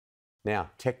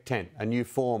Now, Tech Tent, a new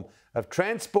form of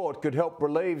transport, could help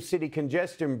relieve city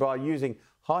congestion by using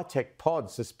high-tech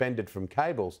pods suspended from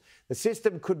cables. The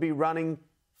system could be running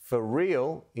for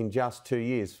real in just 2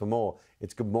 years. For more,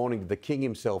 it's good morning to the king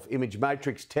himself, Image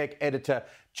Matrix tech editor,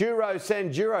 Juro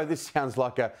Sanjuro. This sounds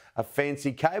like a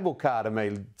fancy cable car to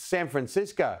me. San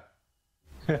Francisco.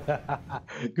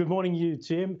 Good morning, you,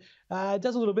 Tim. It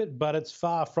does a little bit, but it's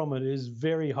far from it. It is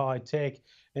very high tech,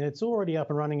 and it's already up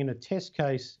and running in a test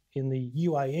case in the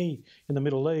UAE, in the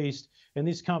Middle East. And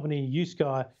this company,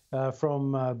 uSky,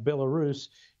 from Belarus,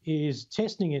 is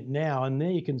testing it now. And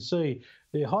there you can see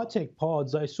the high-tech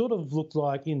pods, they sort of look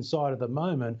like inside at the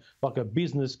moment, like a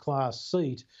business class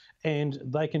seat, and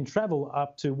they can travel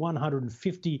up to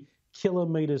 150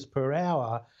 kilometres per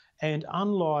hour. And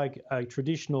unlike a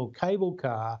traditional cable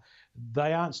car,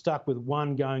 they aren't stuck with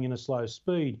one going in a slow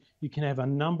speed. You can have a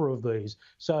number of these.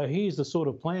 So here's the sort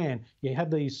of plan. You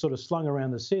have these sort of slung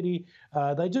around the city.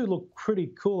 They do look pretty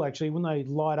cool, actually. When they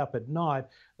light up at night,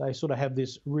 they sort of have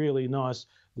this really nice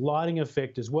lighting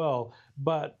effect as well.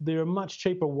 But they're a much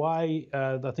cheaper way.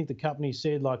 I think the company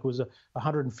said like it was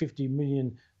 $150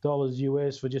 million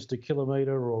US for just a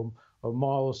kilometre or a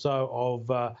mile or so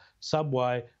of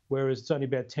subway, whereas it's only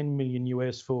about 10 million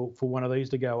US for one of these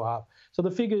to go up. So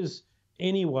the figures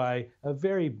anyway are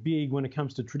very big when it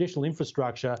comes to traditional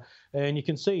infrastructure. And you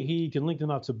can see here, you can link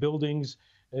them up to buildings,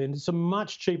 and it's a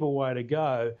much cheaper way to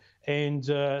go. And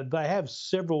they have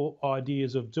several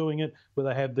ideas of doing it, where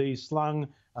they have these slung,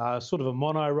 sort of a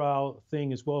monorail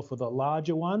thing as well for the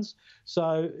larger ones.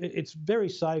 So it's very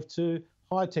safe too,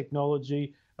 high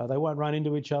technology. They won't run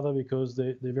into each other because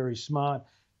they're very smart.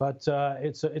 But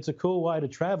it's a cool way to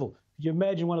travel. Could you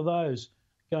imagine one of those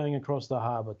going across the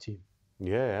harbour, Tim?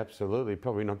 Yeah, absolutely.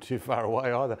 Probably not too far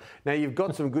away either. Now, you've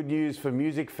got some good news for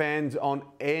music fans on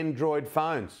Android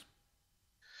phones.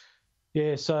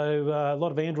 Yeah, so a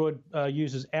lot of Android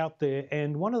users out there.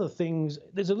 And one of the things,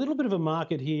 there's a little bit of a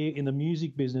market here in the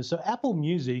music business. So Apple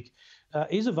Music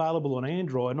is available on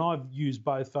Android, and I've used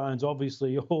both phones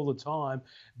obviously all the time.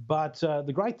 But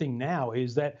the great thing now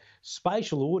is that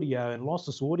spatial audio and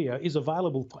lossless audio is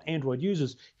available for Android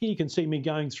users. Here you can see me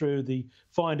going through the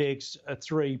Find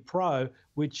X3 Pro,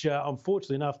 which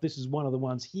unfortunately enough, this is one of the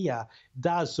ones here,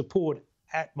 does support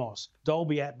Atmos,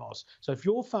 Dolby Atmos. So if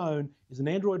your phone is an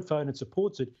Android phone and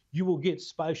supports it, you will get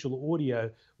spatial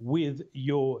audio with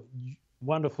your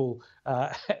wonderful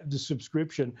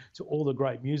subscription to all the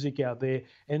great music out there.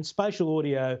 And spatial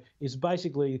audio is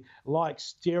basically like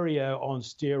stereo on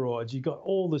steroids. You've got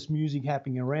all this music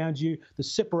happening around you. The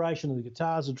separation of the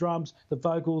guitars, the drums, the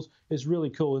vocals is really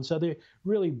cool. And so they're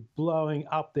really blowing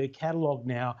up their catalog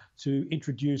now to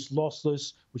introduce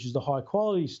lossless, which is the high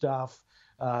quality stuff,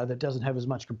 that doesn't have as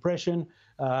much compression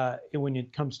when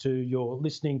it comes to your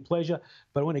listening pleasure.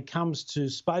 But when it comes to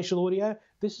spatial audio,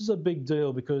 this is a big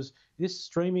deal because this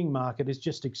streaming market has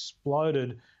just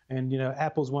exploded. And, you know,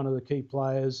 Apple's one of the key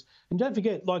players. And don't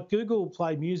forget, like Google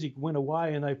Play Music went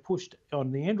away and they pushed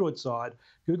on the Android side,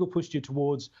 Google pushed you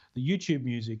towards the YouTube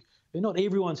music. And not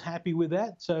everyone's happy with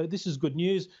that. So this is good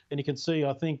news. And you can see,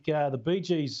 I think, the Bee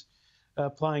Gees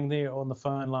playing there on the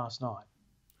phone last night.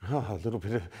 Oh, a little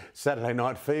bit of Saturday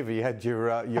night fever. You had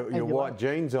your white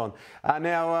jeans on.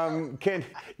 Now, Ken,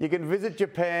 you can visit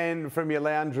Japan from your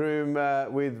lounge room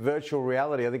with virtual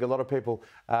reality. I think a lot of people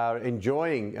are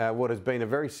enjoying what has been a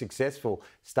very successful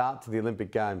start to the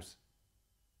Olympic Games.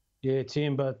 Yeah,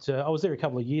 Tim, but I was there a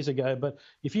couple of years ago. But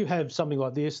if you have something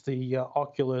like this, the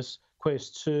Oculus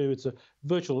Quest 2, it's a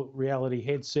virtual reality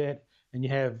headset, and you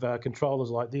have controllers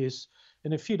like this.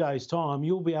 In a few days' time,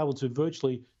 you'll be able to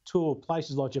virtually tour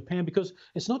places like Japan, because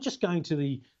it's not just going to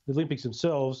the Olympics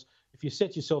themselves. If you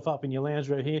set yourself up in your lounge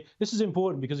room here, this is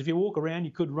important because if you walk around,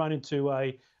 you could run into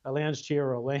a lounge chair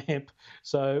or a lamp.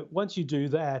 So once you do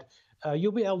that,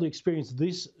 you'll be able to experience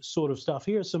this sort of stuff.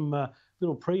 Here are some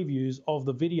little previews of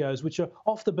the videos, which are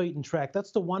off the beaten track.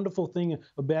 That's the wonderful thing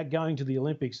about going to the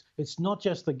Olympics. It's not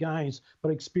just the games, but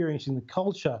experiencing the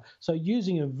culture. So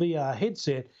using a VR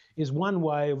headset is one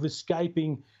way of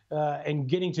escaping and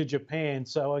getting to Japan.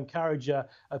 So I encourage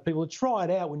people to try it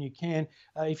out when you can.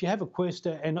 If you have a Quest,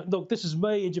 and look, this is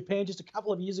me in Japan just a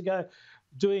couple of years ago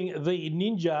doing the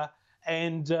Ninja,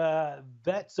 and the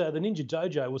Ninja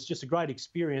Dojo was just a great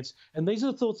experience. And these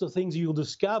are the sorts of things you'll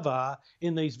discover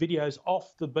in these videos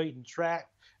off the beaten track.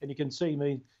 And you can see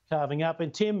me carving up.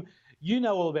 And Tim, you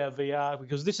know all about VR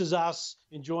because this is us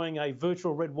enjoying a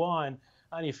virtual red wine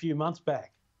only a few months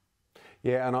back.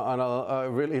 Yeah, and I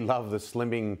really love the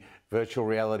slimming virtual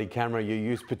reality camera you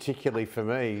use, particularly for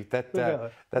me. That's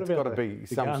got to be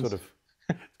some sort of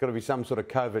It's got to be some sort of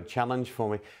COVID challenge for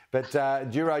me. But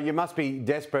Duro, you must be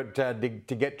desperate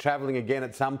to get travelling again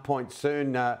at some point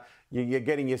soon. You're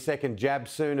getting your second jab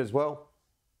soon as well?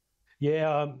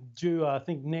 Yeah, I'm due, I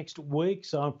think, next week,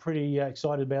 so I'm pretty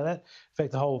excited about that. In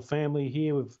fact, the whole family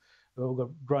here, we've all got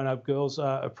grown-up girls,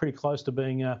 are pretty close to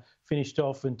being finished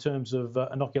off in terms of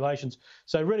inoculations.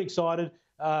 So really excited.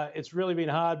 It's really been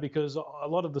hard because a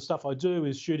lot of the stuff I do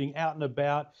is shooting out and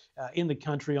about in the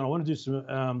country, and I want to do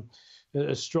some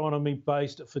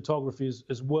astronomy-based photography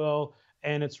as well.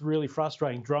 And it's really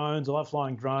frustrating. Drones, I love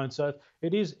flying drones, so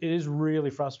it is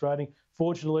really frustrating.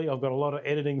 Fortunately, I've got a lot of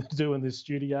editing to do in this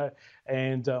studio,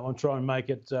 and I'm trying to make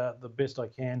it the best I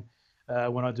can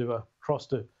when I do across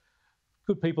to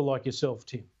good people like yourself,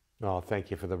 Tim. Oh, thank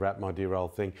you for the wrap, my dear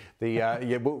old thing.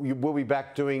 Yeah, we'll be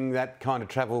back doing that kind of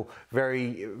travel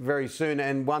very, very soon.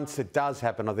 And once it does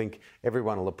happen, I think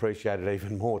everyone will appreciate it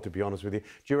even more, to be honest with you.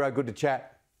 Duro, good to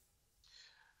chat.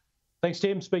 Thanks,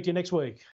 Tim. Speak to you next week.